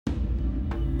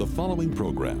The following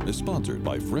program is sponsored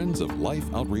by Friends of Life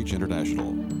Outreach International.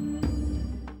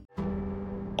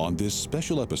 On this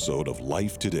special episode of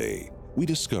Life Today, we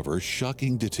discover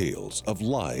shocking details of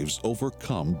lives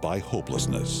overcome by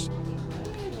hopelessness.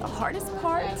 The hardest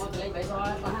part,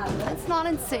 it's not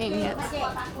in seeing it.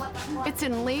 It's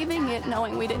in leaving it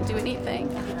knowing we didn't do anything.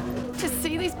 To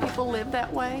see these people live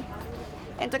that way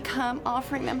and to come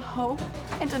offering them hope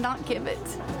and to not give it,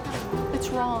 it's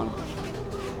wrong.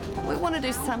 We want to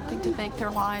do something to make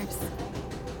their lives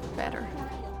better.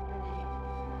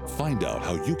 Find out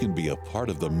how you can be a part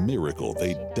of the miracle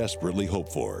they desperately hope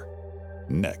for.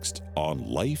 Next on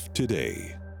Life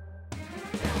Today.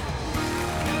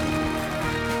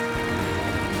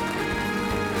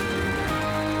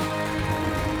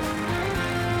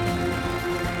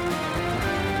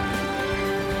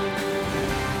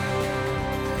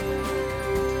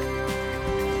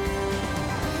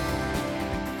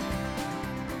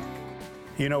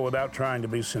 You know, without trying to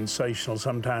be sensational,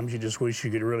 sometimes you just wish you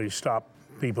could really stop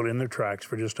people in their tracks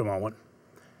for just a moment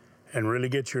and really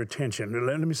get your attention.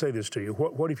 Let me say this to you.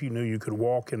 What if you knew you could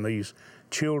walk in these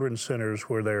children's centers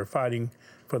where they're fighting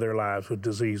for their lives with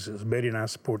diseases? Betty and I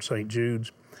support St.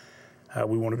 Jude's.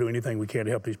 We want to do anything we can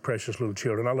to help these precious little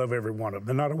children. I love every one of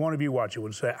them. And not one of you watching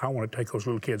would say, I want to take those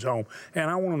little kids home, and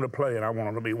I want them to play, and I want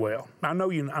them to be well. I know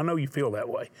you feel that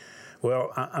way.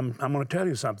 Well, I'm going to tell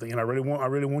you something, and I really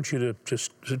want you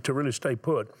to really stay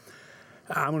put.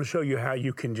 I'm going to show you how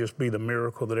you can just be the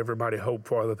miracle that everybody hoped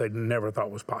for that they never thought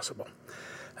was possible.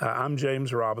 I'm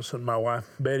James Robison. My wife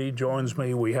Betty joins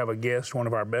me. We have a guest, one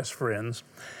of our best friends,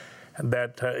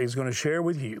 that is going to share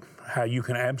with you how you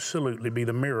can absolutely be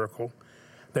the miracle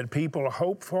that people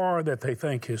hope for, that they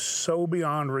think is so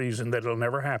beyond reason that it'll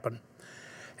never happen.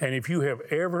 And if you have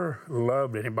ever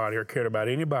loved anybody or cared about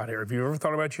anybody, or if you ever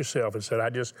thought about yourself and said,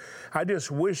 I just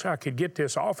wish I could get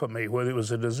this off of me, whether it was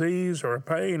a disease or a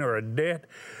pain or a debt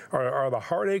or the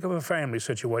heartache of a family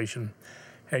situation,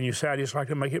 and you say, I just like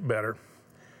to make it better.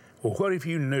 Well, what if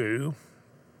you knew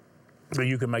that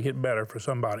you can make it better for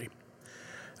somebody?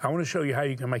 I want to show you how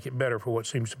you can make it better for what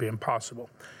seems to be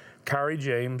impossible. Kyrie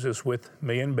James is with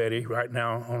me and Betty right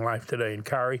now on Life Today. And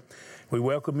Kyrie, we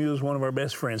welcome you as one of our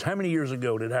best friends. How many years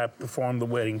ago did I perform the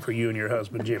wedding for you and your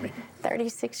husband, Jimmy?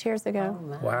 36 years ago.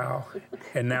 Wow.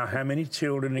 And now how many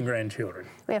children and grandchildren?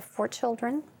 We have 4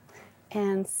 children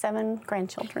and 7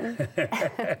 grandchildren.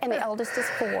 And the oldest is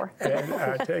 4. And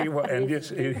I tell you what, and just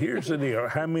here's the deal.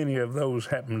 How many of those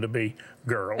happen to be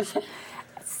girls?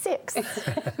 6.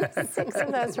 6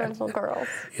 of those are little girls.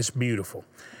 It's beautiful.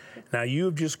 Now, you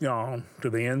have just gone to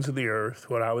the ends of the earth,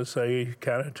 what I would say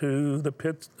kind of to the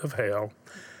pits of hell,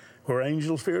 where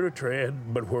angels fear to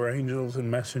tread, but where angels and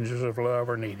messengers of love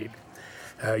are needed.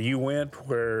 You went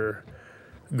where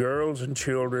girls and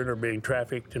children are being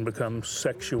trafficked and become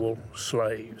sexual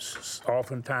slaves,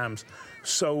 oftentimes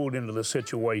sold into the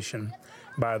situation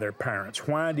by their parents.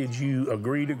 Why did you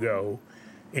agree to go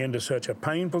into such a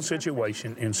painful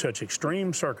situation in such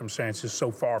extreme circumstances so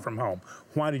far from home?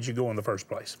 Why did you go in the first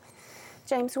place?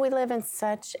 James, we live in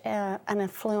such an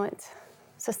affluent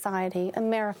society.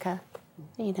 America,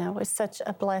 you know, is such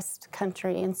a blessed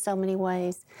country in so many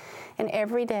ways. And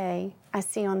every day I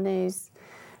see on news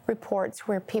reports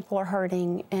where people are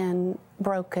hurting and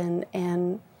broken.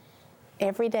 And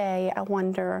every day I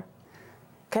wonder,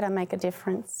 could I make a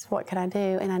difference? What could I do?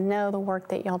 And I know the work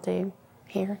that y'all do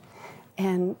here.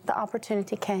 And the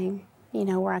opportunity came, you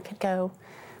know, where I could go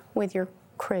with your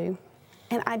crew.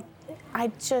 And I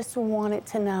just wanted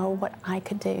to know what I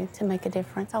could do to make a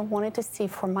difference. I wanted to see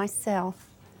for myself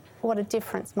what a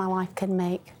difference my life could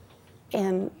make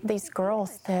in these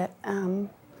girls that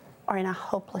are in a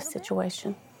hopeless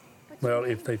situation. Well,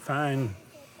 if they find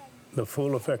the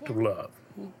full effect of love,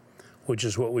 which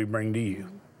is what we bring to you,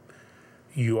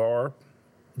 you are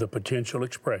the potential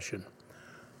expression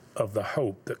of the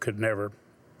hope that could never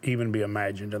even be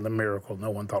imagined and the miracle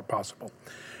no one thought possible.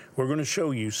 We're going to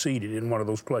show you seated in one of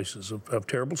those places of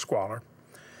terrible squalor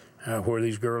where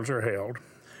these girls are held.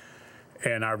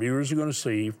 And our viewers are going to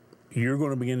see, you're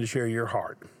going to begin to share your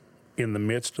heart in the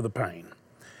midst of the pain.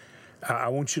 I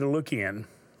want you to look in,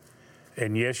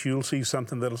 and yes, you'll see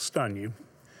something that'll stun you,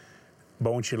 but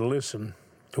I want you to listen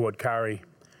to what Kyrie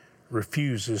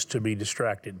refuses to be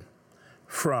distracted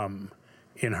from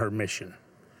in her mission.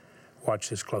 Watch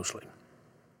this closely.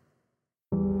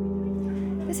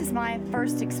 This is my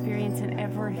first experience in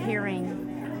ever hearing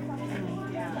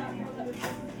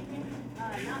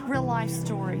real life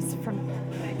stories from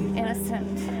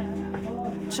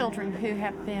innocent children who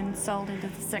have been sold into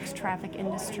the sex traffic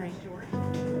industry.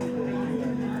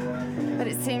 But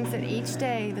it seems that each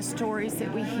day the stories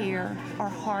that we hear are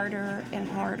harder and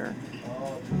harder.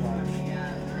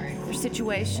 Their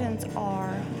situations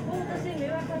are,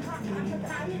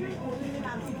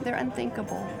 they're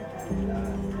unthinkable.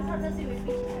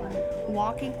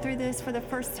 Walking through this for the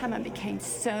first time, I became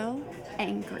so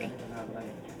angry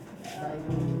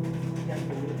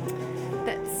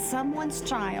that someone's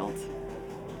child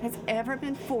has ever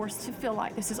been forced to feel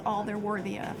like this is all they're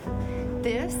worthy of.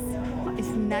 This is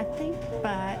nothing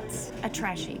but a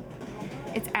trash heap.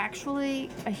 It's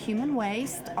actually a human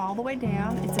waste all the way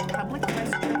down. It's a public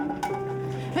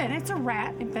restroom, and it's a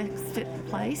rat-infested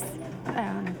place.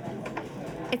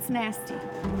 It's nasty,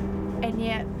 and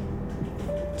yet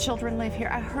children live here.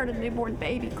 I heard a newborn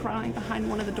baby crying behind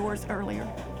one of the doors earlier.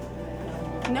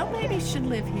 No baby should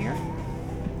live here.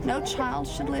 No child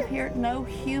should live here. No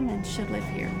human should live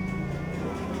here.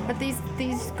 But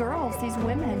these girls, these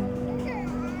women,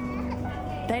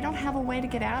 they don't have a way to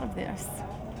get out of this.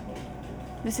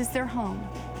 This is their home.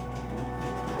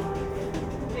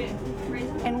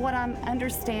 And what I'm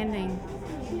understanding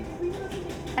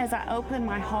as I open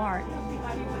my heart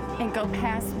and go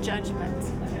past judgment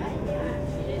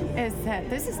is that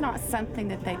this is not something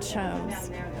that they chose.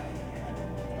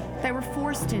 They were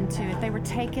forced into it. They were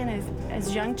taken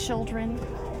as young children.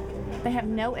 They have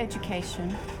no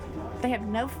education. They have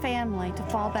no family to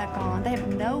fall back on. They have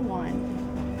no one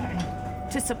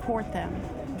to support them.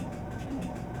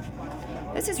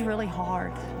 This is really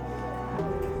hard.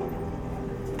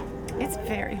 It's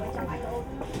very hard.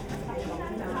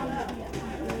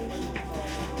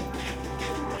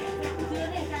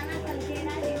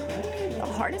 The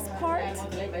hardest part,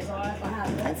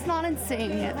 it's not in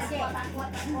seeing it.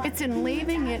 It's in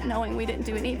leaving it knowing we didn't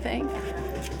do anything.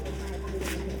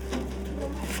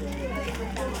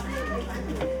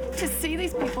 To see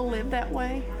these people live that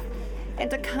way and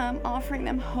to come offering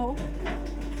them hope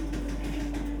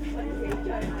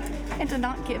and to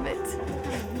not give it,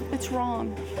 it's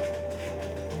wrong.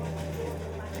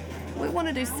 We want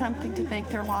to do something to make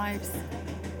their lives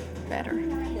better.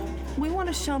 We want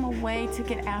to show them a way to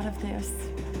get out of this.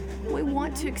 We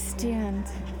want to extend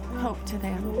hope to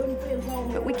them,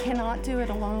 but we cannot do it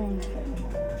alone.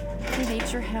 We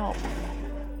need your help.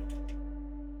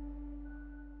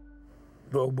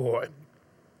 Oh boy.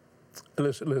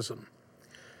 Listen.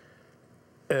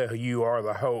 You are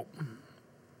the hope.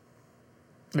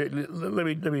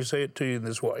 Let me say it to you in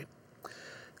this way.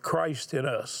 Christ in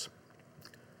us,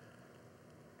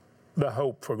 the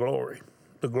hope for glory,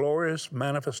 the glorious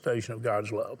manifestation of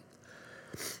God's love.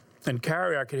 And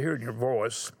Carrie, I could hear it in your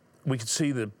voice. We could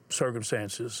see the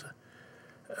circumstances.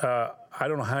 I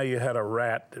don't know how you had a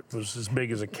rat that was as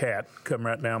big as a cat come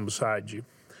right down beside you.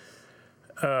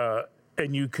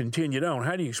 And you continued on.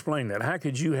 How do you explain that? How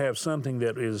could you have something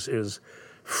that is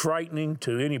frightening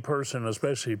to any person,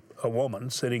 especially a woman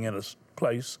sitting in a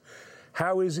place?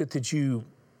 How is it that you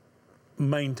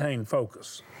maintain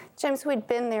focus? James, we'd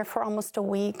been there for almost a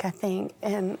week, I think,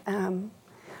 and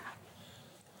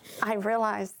I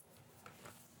realized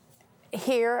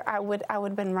here I would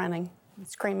have been running,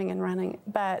 screaming and running,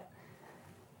 but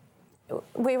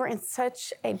we were in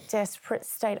such a desperate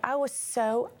state. I was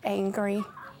so angry.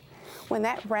 When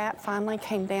that rat finally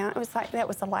came down, it was like that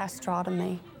was the last straw to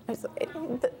me.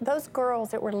 Those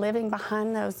girls that were living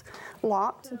behind those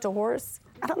locked doors,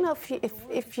 I don't know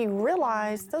if you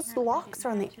realize those locks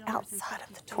are on the outside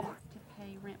of the door.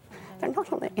 They're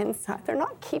not on the inside. They're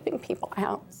not keeping people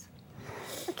out.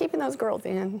 They're keeping those girls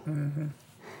in. Mm-hmm.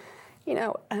 You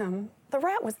know, the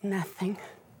rat was nothing.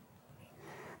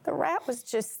 The rat was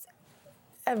just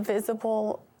a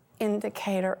visible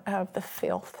indicator of the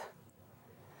filth.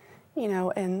 You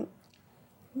know, and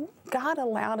God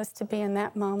allowed us to be in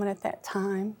that moment at that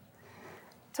time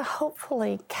to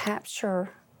hopefully capture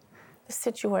the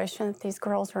situation that these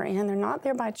girls are in. They're not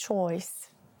there by choice,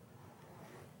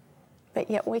 but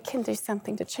yet we can do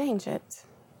something to change it.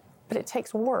 But it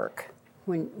takes work.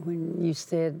 When you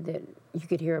said that you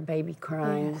could hear a baby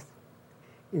crying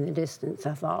in the distance,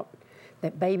 I thought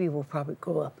that baby will probably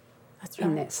grow up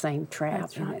in that same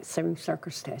trap, in that same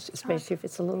circumstance, especially if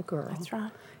it's a little girl. That's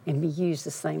right. And be used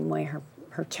the same way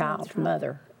her child's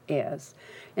mother is.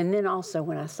 And then also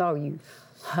when I saw you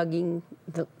hugging,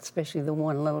 especially the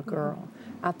one little girl,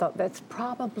 I thought that's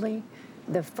probably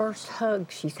the first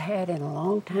hug she's had in a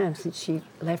long time since she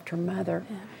left her mother,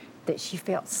 that she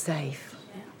felt safe,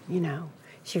 you know.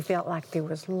 She felt like there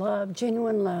was love,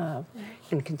 genuine love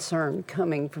and concern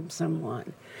coming from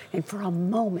someone. And for a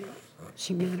moment,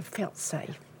 she may have felt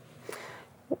safe.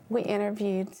 We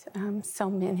interviewed so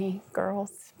many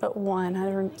girls, but one,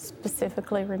 I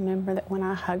specifically remember that when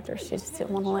I hugged her, she just didn't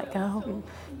want to let go. You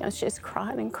know, she just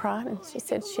cried, and she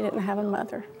said she didn't have a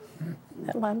mother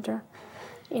that loved her.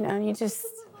 You know, and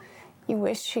you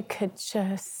wish you could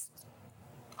just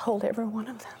hold every one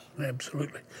of them.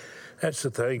 Absolutely. That's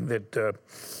the thing that,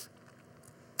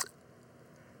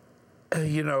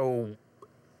 you know,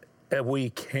 we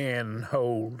can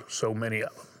hold so many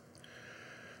of them.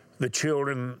 The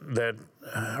children that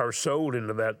are sold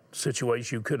into that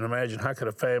situation, you couldn't imagine how could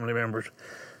a family member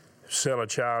sell a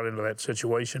child into that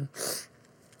situation.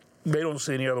 They don't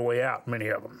see any other way out, many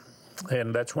of them.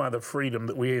 And that's why the freedom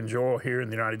that we enjoy here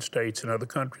in the United States and other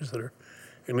countries that are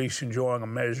at least enjoying a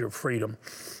measure of freedom.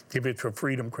 If it's for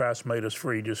freedom, Christ made us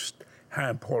free. Just how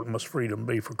important must freedom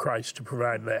be for Christ to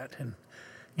provide that and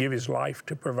give his life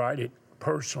to provide it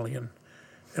personally and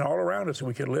all around us,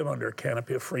 we could live under a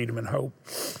canopy of freedom and hope.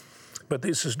 But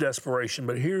this is desperation.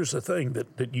 But here's the thing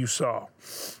that you saw,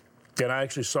 that I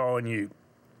actually saw in you.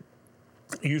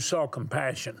 You saw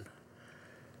compassion,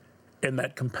 and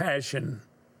that compassion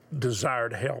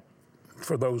desired help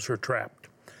for those who are trapped.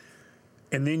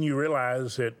 And then you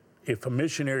realize that if a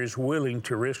missionary is willing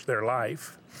to risk their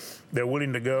life, they're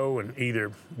willing to go and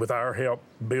either, with our help,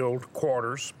 build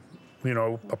quarters, you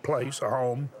know, a place, a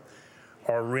home,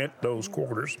 or rent those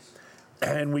quarters.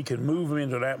 And we can move them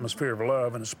into an atmosphere of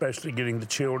love, and especially getting the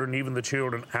children, even the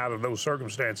children out of those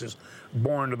circumstances,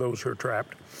 born to those who are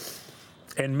trapped.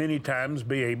 And many times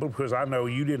be able, because I know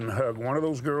you didn't hug one of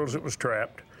those girls that was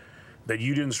trapped, that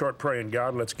you didn't start praying,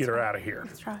 God, let's get her out of here.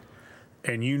 That's right.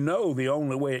 And you know the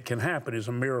only way it can happen is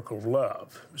a miracle of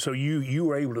love. So you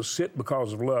were able to sit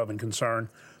because of love and concern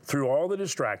through all the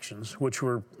distractions, which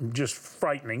were just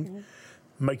frightening,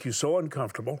 make you so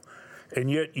uncomfortable, and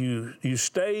yet you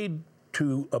stayed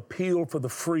to appeal for the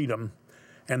freedom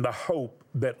and the hope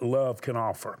that love can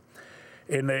offer.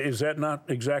 And is that not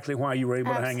exactly why you were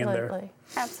able to hang in there?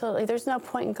 Absolutely. There's no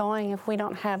point in going if we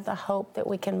don't have the hope that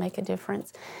we can make a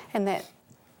difference and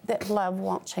that love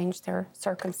won't change their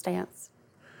circumstance.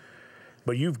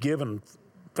 But you've given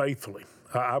faithfully.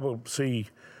 I will see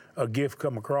a gift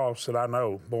come across that I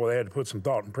know, boy, they had to put some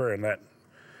thought and prayer in that.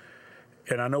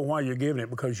 And I know why you're giving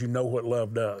it, because you know what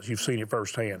love does. You've seen it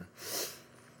firsthand.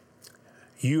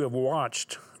 You have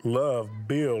watched love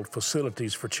build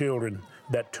facilities for children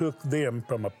that took them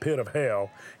from a pit of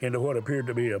hell into what appeared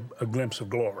to be a glimpse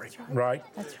of glory, right?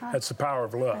 That's right. That's the power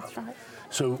of love. That's right.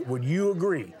 So would you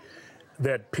agree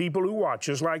that people who watch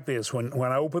us like this, when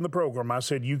I opened the program, I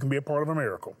said you can be a part of a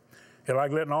miracle. It's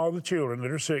like letting all the children that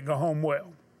are sick go home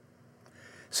well.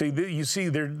 See, you see,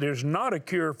 there's not a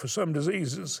cure for some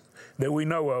diseases that we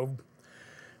know of,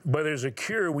 but there's a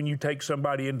cure when you take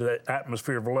somebody into that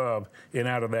atmosphere of love and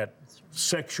out of that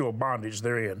sexual bondage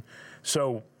they're in.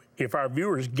 So if our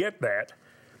viewers get that,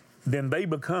 then they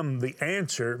become the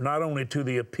answer not only to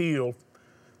the appeal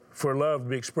for love to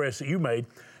be expressed that you made,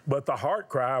 but the heart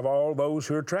cry of all those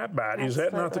who are trapped by it. Is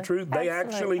that not the truth? They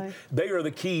are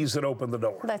the keys that open the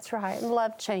door. That's right.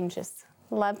 Love changes.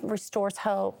 Love restores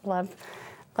hope. Love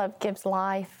gives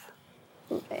life.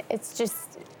 It's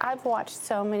just, I've watched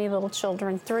so many little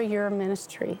children through your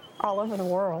ministry all over the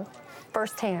world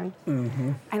firsthand,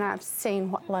 and I've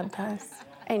seen what love does.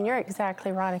 And you're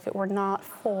exactly right. If it were not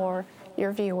for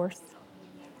your viewers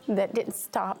that didn't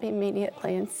stop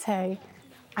immediately and say,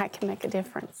 I can make a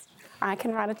difference. I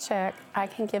can write a check. I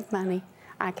can give money.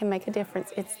 I can make a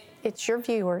difference. It's your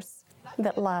viewers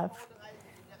that love,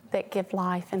 that give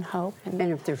life and hope. And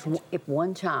if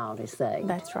one child is saved,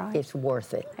 that's right. It's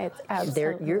worth it. It's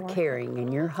absolutely Your worth caring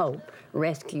and your hope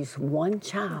rescues one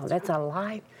child. That's a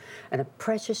life and a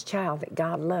precious child that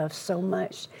God loves so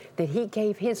much that he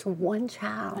gave his one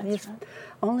child, his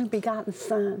only begotten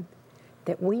son,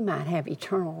 that we might have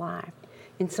eternal life.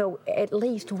 And so at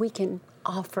least we can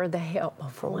offer the help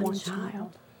of one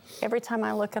child. Every time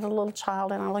I look at a little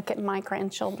child and I look at my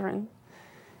grandchildren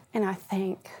and I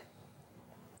think,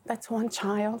 that's one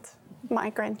child. My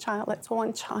grandchild, that's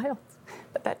one child.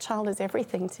 But that child is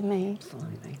everything to me.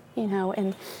 Absolutely. You know,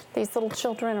 and these little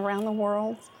children around the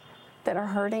world that are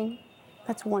hurting,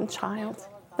 that's one child.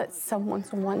 That's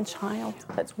someone's one child.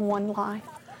 That's one life.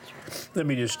 Let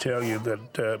me just tell you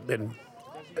that,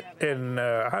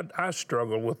 I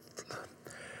struggle with,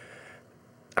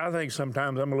 I think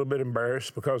sometimes I'm a little bit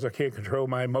embarrassed because I can't control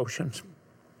my emotions.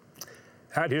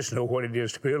 I just know what it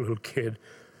is to be a little kid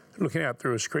looking out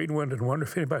through a screen window and wonder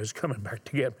if anybody's coming back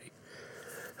to get me.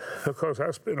 Because I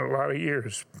spent a lot of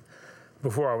years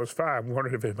before I was 5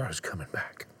 wondering if anybody's coming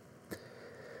back.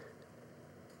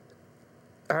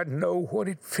 I know what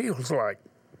it feels like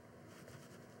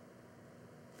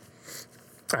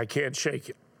I can't shake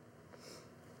it.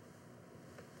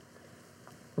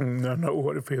 And I know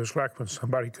what it feels like when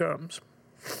somebody comes.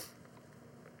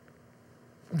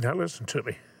 Now listen to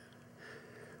me.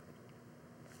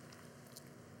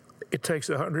 It takes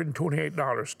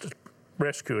 $128 to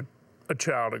rescue a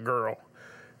child, a girl,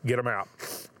 get them out.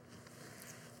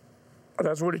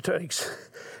 That's what it takes.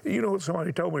 You know what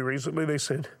somebody told me recently? They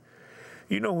said,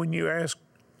 you know, when you ask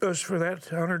us for that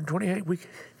 128, we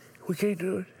can't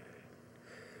do it.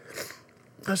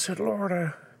 I said,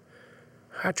 Lord,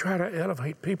 I try to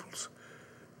elevate people's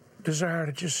desire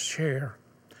to just share.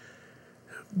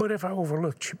 But if I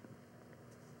overlooked you,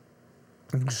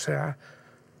 and you say,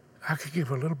 I could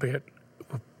give a little bit,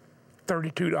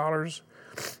 $32,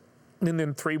 and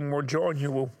then 3 more join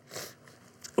you, well,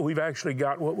 we've actually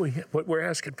got what we're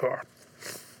asking for.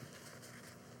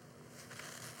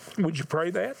 Would you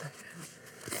pray that?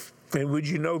 And would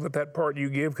you know that that part you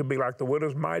give could be like the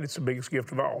widow's mite? It's the biggest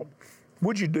gift of all.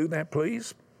 Would you do that,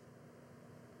 please?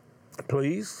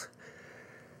 Please?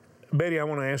 Betty, I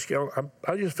want to ask you,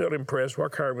 I just felt impressed while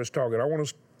Karen was talking. I want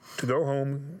us to go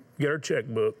home, get our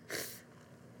checkbook,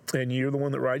 and you're the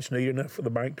one that writes neat enough for the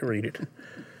bank to read it.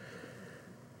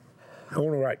 I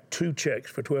want to write 2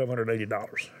 checks for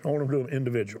 $1,280. I want to do them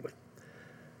individually.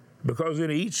 Because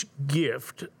in each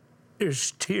gift,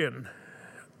 there's 10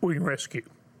 we can rescue.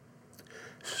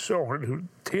 So I want to do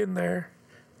 10 there,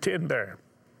 10 there.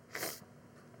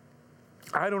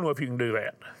 I don't know if you can do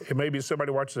that. It may be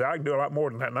somebody watches, I can do a lot more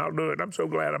than that, and I'll do it. I'm so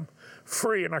glad I'm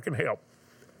free and I can help.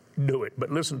 Do it.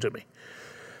 But listen to me.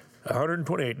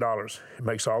 $128, it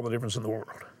makes all the difference in the world.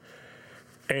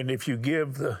 And if you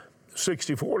give the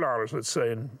 $64, let's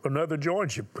say, and another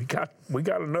joins you, we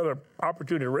got another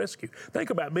opportunity to rescue.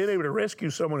 Think about being able to rescue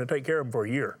someone and take care of them for a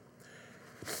year.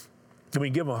 I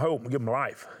mean, give them hope and give them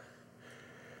life.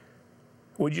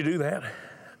 Would you do that?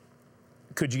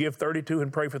 Could you give 32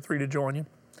 and pray for 3 to join you?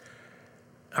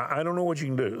 I don't know what you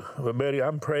can do, but Betty,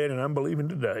 I'm praying and I'm believing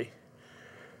today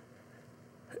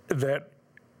that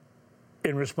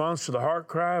in response to the heart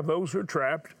cry of those who are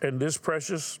trapped and this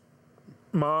precious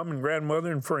mom and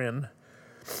grandmother and friend,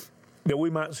 that we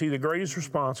might see the greatest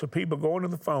response of people going to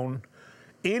the phone.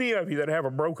 Any of you that have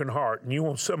a broken heart and you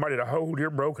want somebody to hold your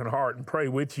broken heart and pray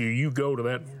with you, you go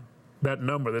to that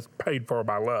number that's paid for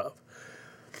by love.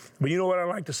 But you know what I'd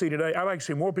like to see today? I'd like to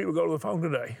see more people go to the phone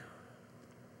today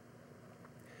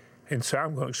and say,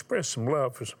 I'm going to express some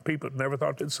love for some people that never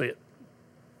thought they'd see it.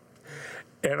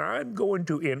 And I'm going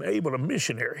to enable a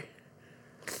missionary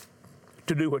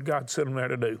to do what God sent them there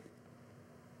to do.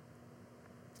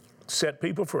 Set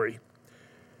people free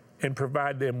and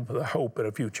provide them with a hope and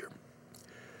a future.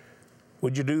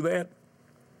 Would you do that?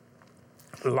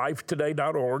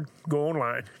 Lifetoday.org, go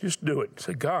online, just do it.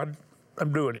 Say, God,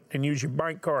 I'm doing it, and use your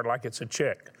bank card like it's a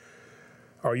check.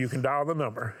 Or you can dial the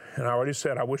number. And I already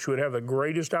said, I wish we'd have the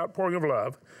greatest outpouring of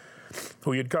love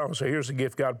where you'd call and say, here's the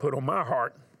gift God put on my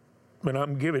heart, and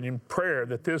I'm giving in prayer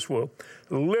that this will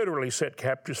literally set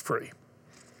captives free.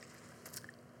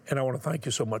 And I want to thank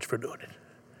you so much for doing it.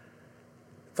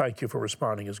 Thank you for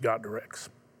responding as God directs.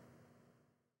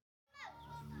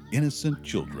 Innocent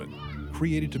children,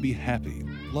 created to be happy,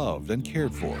 loved, and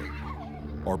cared for,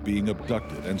 are being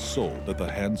abducted and sold at the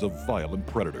hands of violent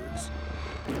predators.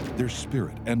 Their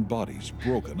spirit and bodies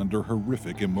broken under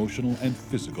horrific emotional and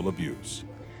physical abuse.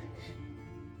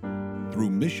 Through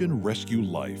Mission Rescue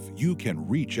Life, you can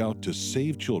reach out to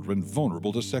save children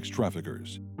vulnerable to sex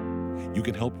traffickers. You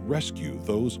can help rescue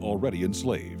those already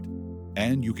enslaved,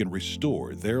 and you can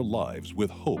restore their lives with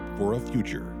hope for a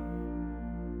future.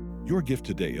 Your gift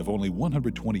today of only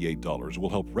 $128 will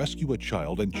help rescue a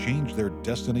child and change their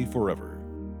destiny forever.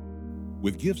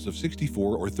 With gifts of $64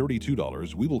 or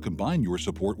 $32, we will combine your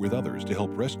support with others to help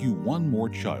rescue one more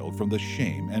child from the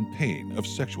shame and pain of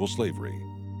sexual slavery.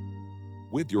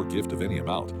 With your gift of any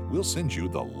amount, we'll send you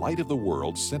the Light of the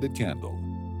World scented candle.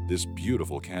 This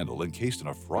beautiful candle, encased in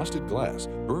a frosted glass,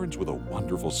 burns with a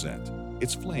wonderful scent.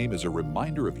 Its flame is a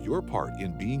reminder of your part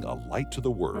in being a light to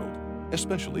the world,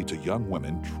 especially to young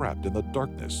women trapped in the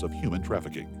darkness of human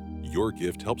trafficking. Your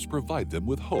gift helps provide them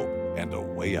with hope and a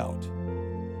way out.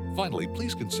 Finally,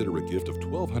 please consider a gift of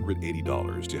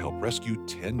 $1,280 to help rescue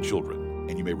 10 children,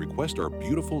 and you may request our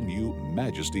beautiful new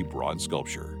Majesty bronze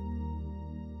sculpture.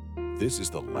 This is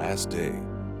the last day.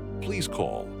 Please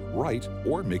call, write,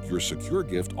 or make your secure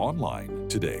gift online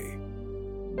today.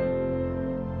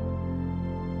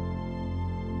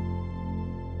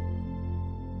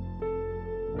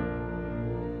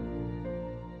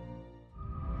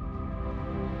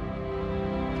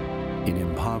 In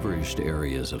impoverished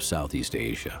areas of Southeast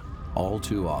Asia, all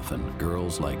too often,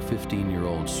 girls like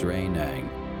 15-year-old Srey Nang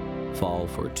fall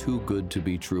for too good to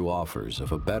be true offers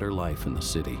of a better life in the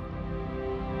city.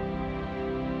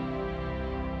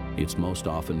 It's most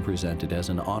often presented as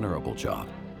an honorable job,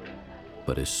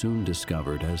 but is soon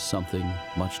discovered as something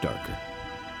much darker.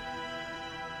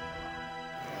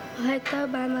 ហើយទៅ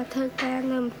បានមកធ្វើការ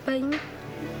នៅពេញ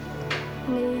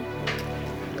នេះ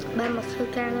បានមកធ្វើ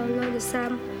ការនៅលើសា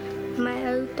មម៉ែ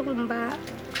ឪទុកលំបាក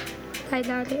ហើយ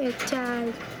ដល់តែអត់ចាយ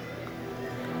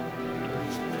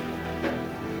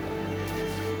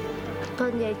តើ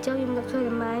និយាយចូលខ្ញុំនឹកឃើញ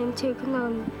ម៉ែខ្ញុំជឿក្នុ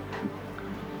ង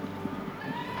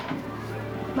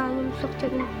បានខ្ញុំសុខចិ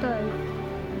ត្តទៅ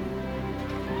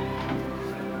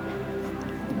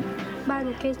បាន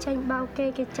គេចាញ់បោកគេ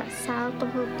ចាក់សោទុក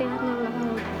នៅផ្ទះនឹងរ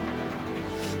ហូត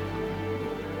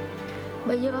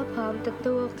បើយើងអត់ព្រមទ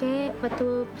ទួលគេទទួ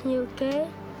លភ្ញៀវគេ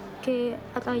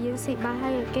អត់ឲ្យយើងស៊ីបាយ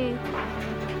ហើយគេ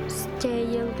ជេរ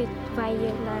យើងគេវាយ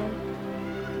យើងដែរ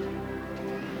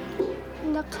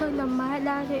នឹកឃើញម៉ែ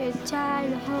ដើរទៅចាយ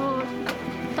រហូត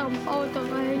តំអូនទៅ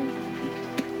វិញ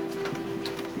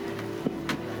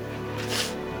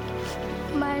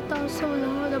ម៉ែតស៊ូរ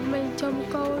ហូតដើម្បីចំ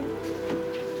កូន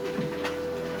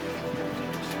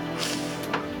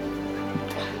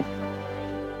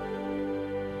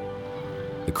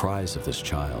The cries of this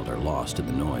child are lost in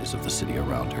the noise of the city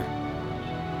around her.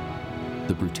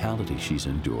 The brutality she's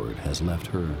endured has left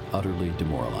her utterly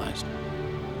demoralized.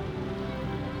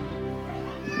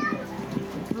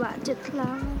 វាក់ចិត្តខ្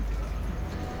លាំង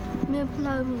មានផ្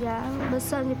លូវម្យ៉ាងបើ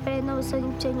សិនជាពេលនៅសិន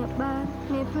ចេញឲ្យបាន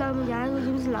មានផ្លូវម្យ៉ាងគឺខ្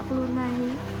ញុំស្លាប់ខ្លួនឯង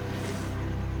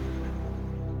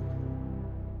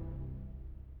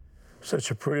Such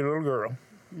a pretty little girl.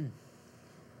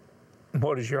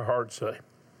 What does your heart say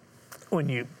when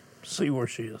you see where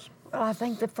she is? Well, I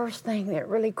think the first thing that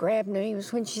really grabbed me was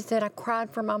when she said, I cried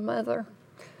for my mother.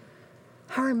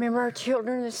 I remember our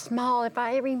children as small. If I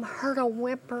ever even heard a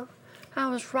whimper, I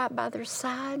was right by their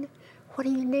side. What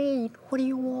do you need? What do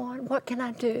you want? What can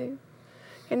I do?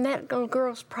 And that little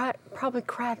girl's probably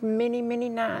cried many, many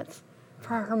nights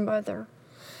for her mother.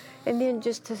 And then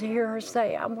just to hear her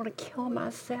say, I want to kill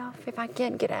myself if I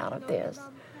can't get out of this.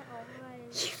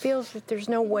 She feels that there's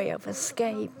no way of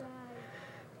escape.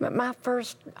 But my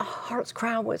first heart's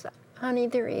cry was, honey,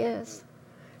 there is.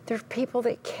 There's people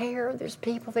that care. There's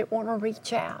people that want to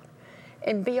reach out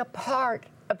and be a part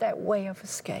of that way of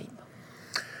escape.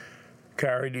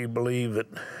 Carrie, do you believe that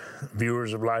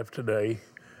viewers of Life Today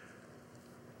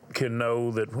can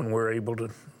know that when we're able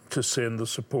to send the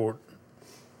support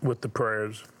with the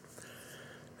prayers,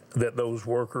 that those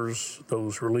workers,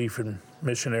 those relief and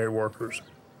missionary workers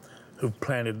who've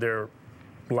planted their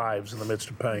lives in the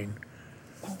midst of pain,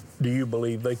 do you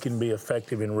believe they can be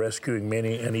effective in rescuing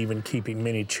many and even keeping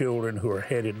many children who are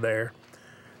headed there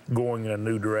going in a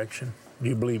new direction? Do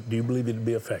you believe it'd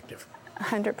be effective?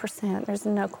 100%. There's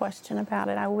no question about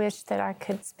it. I wish that I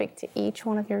could speak to each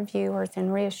one of your viewers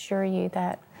and reassure you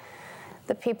that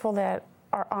the people that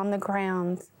are on the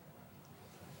ground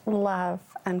love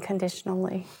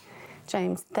unconditionally.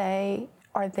 James, they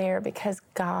are there because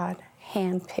God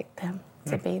handpicked them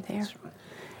to be there.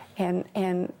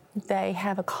 And they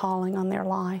have a calling on their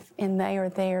life, and they are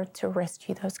there to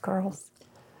rescue those girls.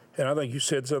 And I think you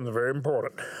said something very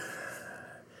important.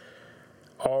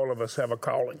 All of us have a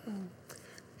calling.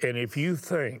 And if you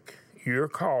think your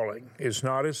calling is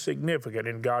not as significant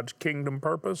in God's kingdom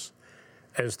purpose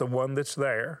as the one that's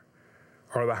there,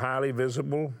 or the highly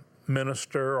visible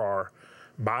minister or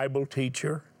Bible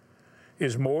teacher,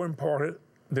 is more important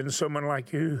than someone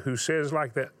like you who says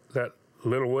like that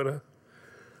little widow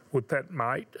with that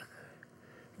mite,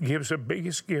 gives the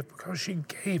biggest gift because she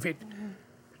gave it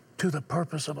to the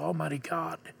purpose of Almighty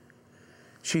God.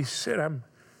 She said, I'm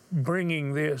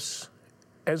bringing this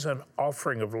as an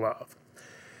offering of love.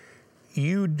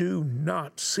 You do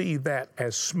not see that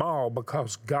as small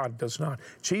because God does not.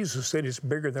 Jesus said it's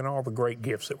bigger than all the great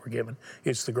gifts that were given.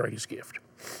 It's the greatest gift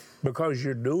because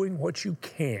you're doing what you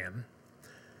can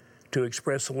to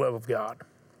express the love of God.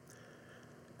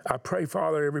 I pray,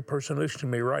 Father, every person listening to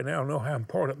me right now know how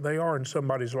important they are in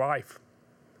somebody's life.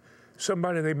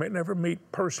 Somebody they may never meet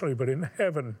personally, but in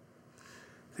heaven,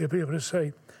 they'll be able to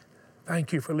say,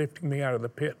 thank you for lifting me out of the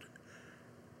pit.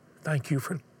 Thank you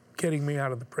for getting me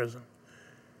out of the prison,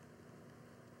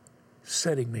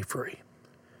 setting me free.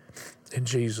 In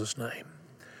Jesus' name,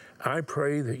 I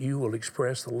pray that you will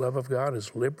express the love of God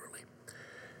as liberally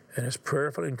and as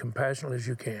prayerfully and compassionately as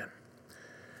you can.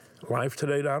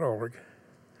 Lifetoday.org.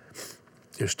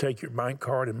 Just take your bank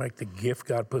card and make the gift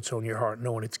God puts on your heart,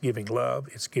 knowing it's giving love,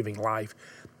 it's giving life,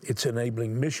 it's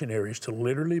enabling missionaries to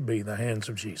literally be the hands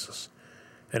of Jesus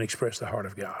and express the heart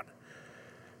of God.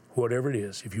 whatever it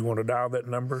is. If you want to dial that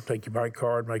number, take your bank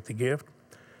card, make the gift,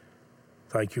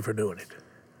 thank you for doing it.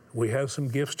 We have some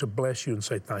gifts to bless you and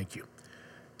say thank you.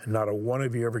 And not a one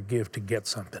of you ever give to get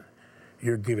something.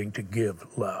 You're giving to give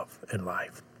love and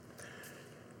life.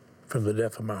 From the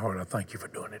depth of my heart, I thank you for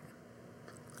doing it.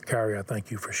 Carrie, I thank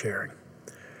you for sharing.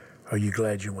 Are you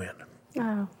glad you win?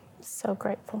 Oh, so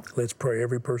grateful. Let's pray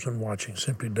every person watching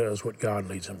simply does what God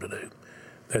leads them to do.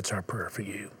 That's our prayer for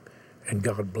you. And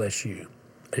God bless you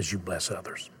as you bless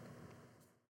others.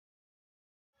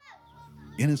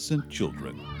 Innocent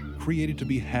children, created to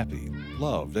be happy,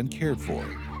 loved, and cared for,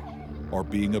 are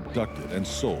being abducted and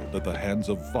sold at the hands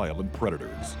of violent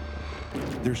predators.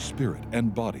 Their spirit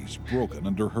and bodies broken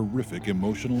under horrific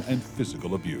emotional and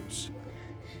physical abuse.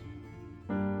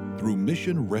 Through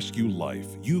Mission Rescue Life,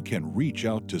 you can reach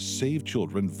out to save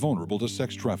children vulnerable to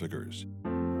sex traffickers.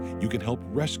 You can help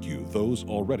rescue those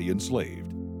already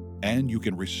enslaved, and you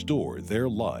can restore their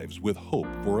lives with hope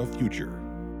for a future.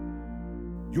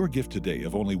 Your gift today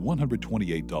of only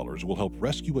 $128 will help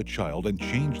rescue a child and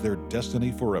change their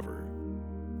destiny forever.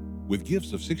 With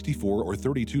gifts of $64 or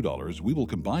 $32, we will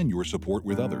combine your support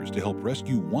with others to help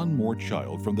rescue one more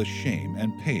child from the shame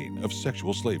and pain of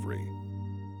sexual slavery.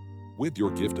 With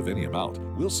your gift of any amount,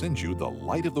 we'll send you the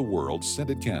Light of the World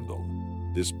scented candle.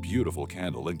 This beautiful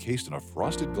candle, encased in a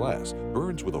frosted glass,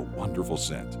 burns with a wonderful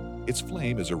scent. Its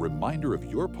flame is a reminder of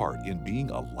your part in being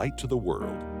a light to the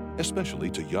world, especially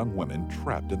to young women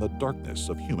trapped in the darkness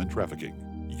of human trafficking.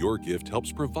 Your gift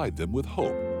helps provide them with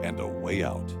hope and a way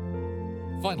out.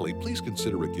 Finally, please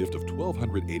consider a gift of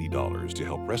 $1,280 to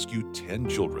help rescue 10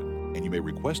 children, and you may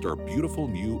request our beautiful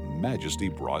new Majesty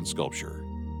bronze sculpture.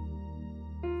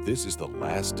 This is the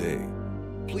last day.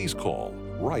 Please call,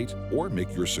 write, or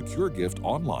make your secure gift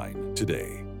online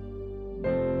today.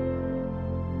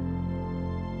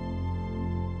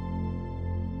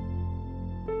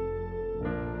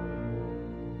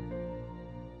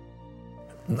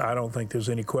 I don't think there's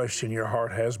any question your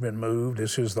heart has been moved.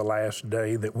 This is the last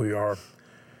day that we are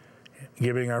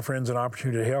giving our friends an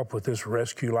opportunity to help with this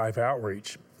Rescue Life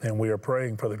outreach. And we are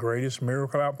praying for the greatest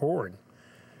miracle outpouring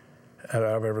that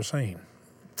I've ever seen.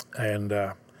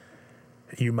 And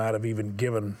you might have even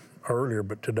given earlier,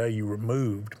 but today you were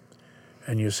moved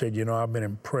and you said, you know, I've been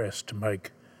impressed to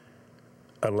make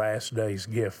a last day's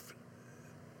gift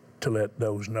to let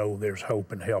those know there's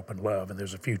hope and help and love and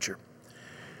there's a future.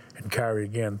 And Kyrie,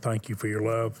 again, thank you for your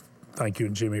love. Thank you,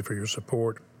 and Jimmy, for your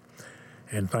support.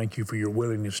 And thank you for your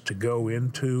willingness to go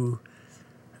into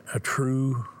a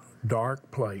true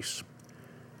dark place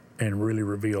and really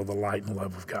reveal the light and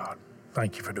love of God.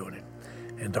 Thank you for doing it.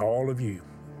 And to all of you,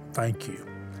 thank you.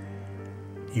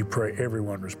 You pray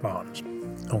everyone responds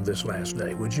on this last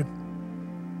day, would you?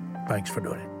 Thanks for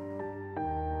doing it.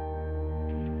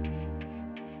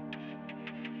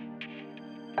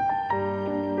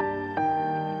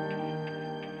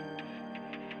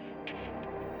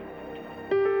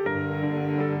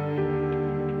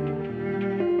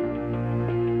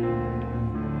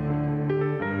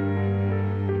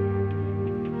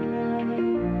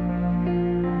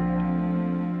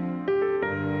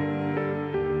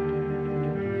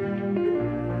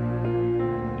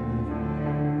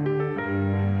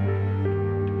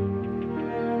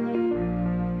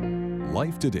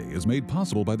 Life Today is made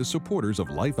possible by the supporters of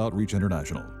Life Outreach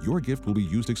International. Your gift will be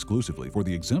used exclusively for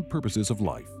the exempt purposes of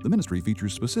life. The ministry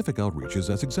features specific outreaches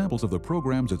as examples of the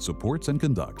programs it supports and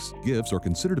conducts. Gifts are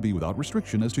considered to be without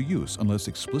restriction as to use unless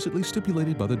explicitly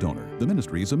stipulated by the donor. The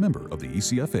ministry is a member of the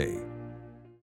ECFA.